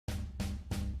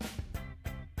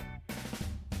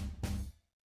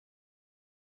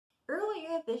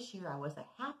Earlier this year, I was a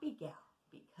happy gal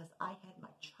because I had my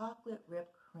chocolate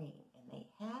whipped cream, and they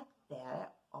had that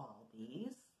at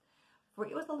Aldi's.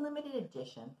 It was a limited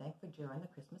edition, thankfully during the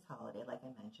Christmas holiday, like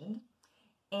I mentioned.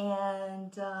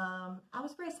 And I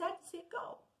was very sad to see it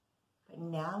go. But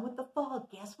now with the fall,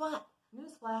 guess what?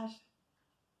 Newsflash.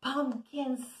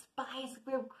 Pumpkin spice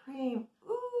whipped cream.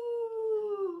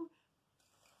 Ooh!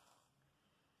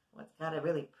 Well, it's got a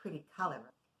really pretty color.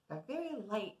 A very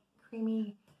light,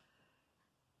 creamy,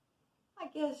 I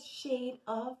guess, shade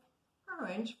of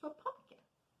orange for pumpkin.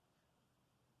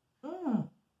 Mmm.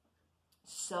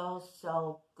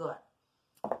 So good.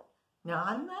 Now,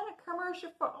 I'm not a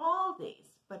commercial for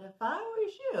Aldi's, but if I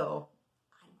was you,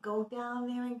 I'd go down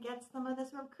there and get some of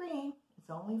this whipped cream. It's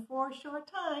only for a short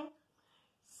time.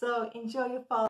 So enjoy your fall.